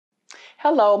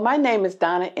Hello, my name is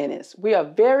Donna Ennis. We are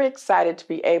very excited to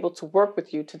be able to work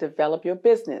with you to develop your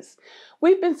business.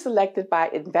 We've been selected by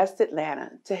Invest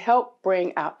Atlanta to help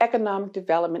bring our economic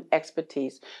development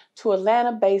expertise to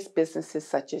Atlanta-based businesses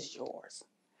such as yours.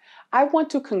 I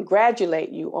want to congratulate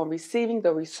you on receiving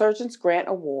the Resurgence Grant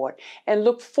Award and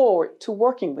look forward to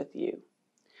working with you.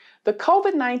 The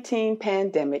COVID-19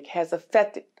 pandemic has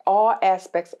affected all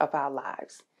aspects of our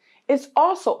lives. It's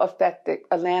also affected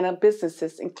Atlanta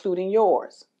businesses, including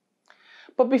yours.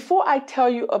 But before I tell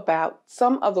you about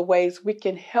some of the ways we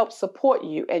can help support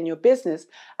you and your business,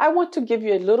 I want to give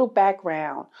you a little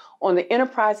background on the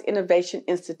Enterprise Innovation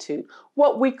Institute,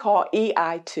 what we call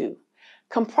EI2.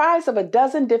 Comprised of a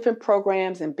dozen different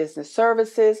programs in business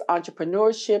services,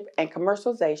 entrepreneurship, and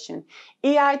commercialization,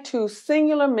 EI2's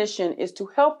singular mission is to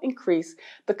help increase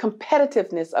the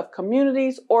competitiveness of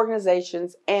communities,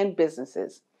 organizations, and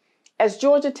businesses. As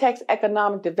Georgia Tech's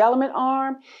economic development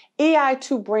arm,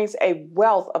 EI2 brings a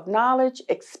wealth of knowledge,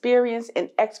 experience,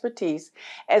 and expertise,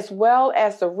 as well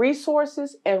as the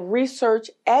resources and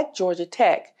research at Georgia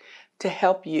Tech to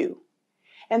help you.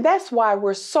 And that's why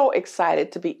we're so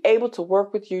excited to be able to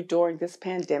work with you during this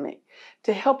pandemic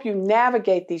to help you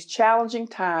navigate these challenging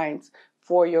times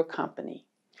for your company.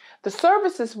 The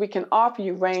services we can offer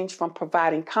you range from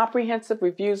providing comprehensive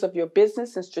reviews of your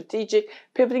business and strategic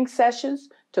pivoting sessions,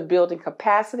 to building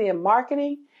capacity and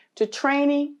marketing, to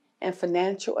training and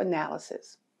financial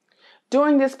analysis.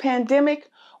 During this pandemic,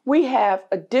 we have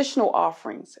additional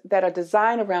offerings that are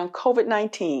designed around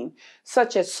COVID-19,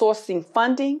 such as sourcing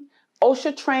funding,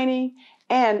 OSHA training,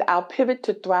 and our Pivot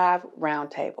to Thrive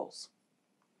roundtables.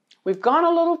 We've gone a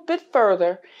little bit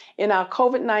further in our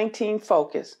COVID-19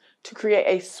 focus to create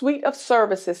a suite of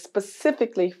services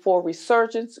specifically for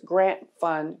Resurgence Grant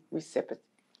Fund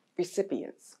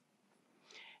recipients.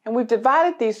 And we've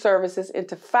divided these services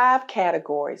into 5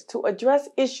 categories to address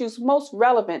issues most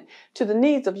relevant to the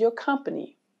needs of your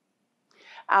company.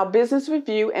 Our business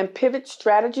review and pivot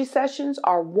strategy sessions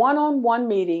are one-on-one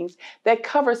meetings that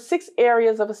cover 6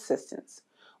 areas of assistance.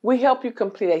 We help you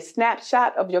complete a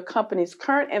snapshot of your company's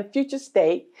current and future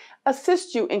state,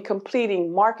 assist you in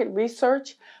completing market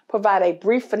research, provide a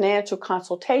brief financial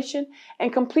consultation,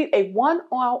 and complete a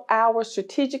 1-hour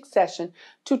strategic session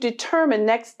to determine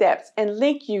next steps and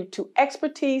link you to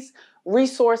expertise,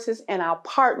 resources, and our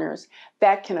partners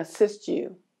that can assist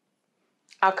you.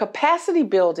 Our capacity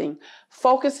building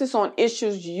focuses on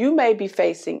issues you may be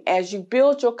facing as you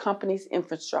build your company's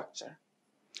infrastructure.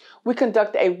 We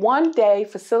conduct a 1-day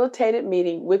facilitated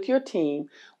meeting with your team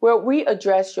where we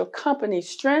address your company's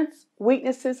strengths,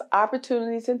 weaknesses,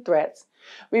 opportunities, and threats,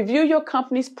 review your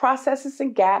company's processes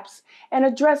and gaps, and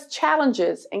address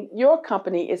challenges your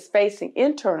company is facing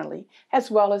internally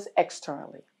as well as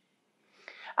externally.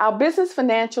 Our business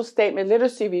financial statement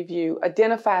literacy review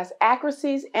identifies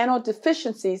accuracies and/or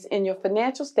deficiencies in your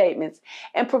financial statements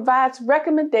and provides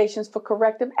recommendations for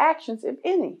corrective actions, if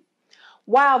any.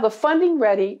 While the funding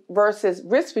ready versus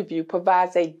risk review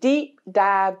provides a deep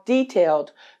dive,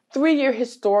 detailed 3-year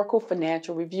historical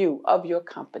financial review of your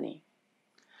company.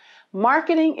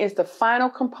 Marketing is the final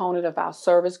component of our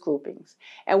service groupings,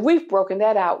 and we've broken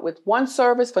that out with one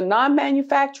service for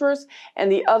non-manufacturers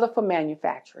and the other for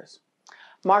manufacturers.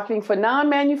 Marketing for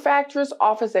non-manufacturers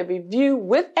offers a review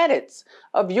with edits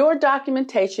of your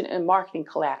documentation and marketing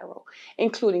collateral,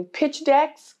 including pitch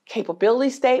decks, capability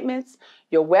statements,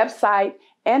 your website,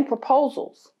 and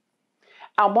proposals.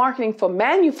 Our marketing for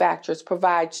manufacturers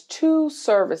provides 2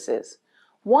 services.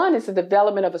 One is the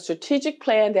development of a strategic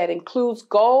plan that includes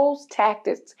goals,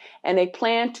 tactics, and a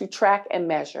plan to track and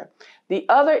measure. The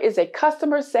other is a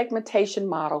customer segmentation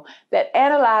model that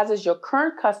analyzes your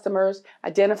current customers,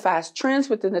 identifies trends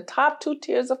within the top 2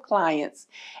 tiers of clients,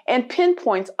 and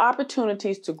pinpoints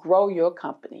opportunities to grow your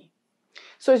company.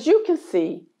 So as you can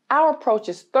see, our approach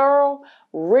is thorough,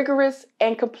 rigorous,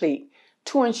 and complete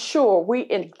to ensure we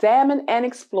examine and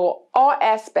explore all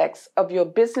aspects of your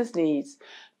business needs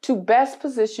to best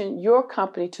position your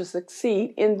company to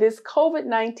succeed in this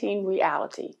COVID-19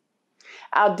 reality.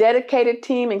 Our dedicated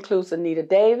team includes Anita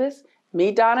Davis,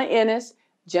 me, Donna Ennis,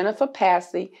 Jennifer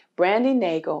Pasley, Brandy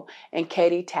Nagel, and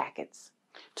Katie Tackett.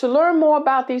 To learn more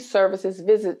about these services,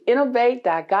 visit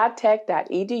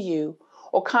innovate.godtech.edu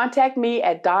or contact me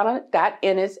at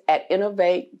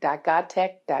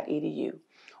donna.ennis@innovate.godtech.edu.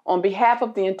 On behalf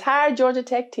of the entire Georgia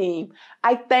Tech team,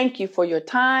 I thank you for your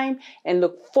time and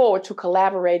look forward to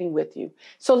collaborating with you.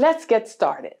 So let's get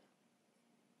started.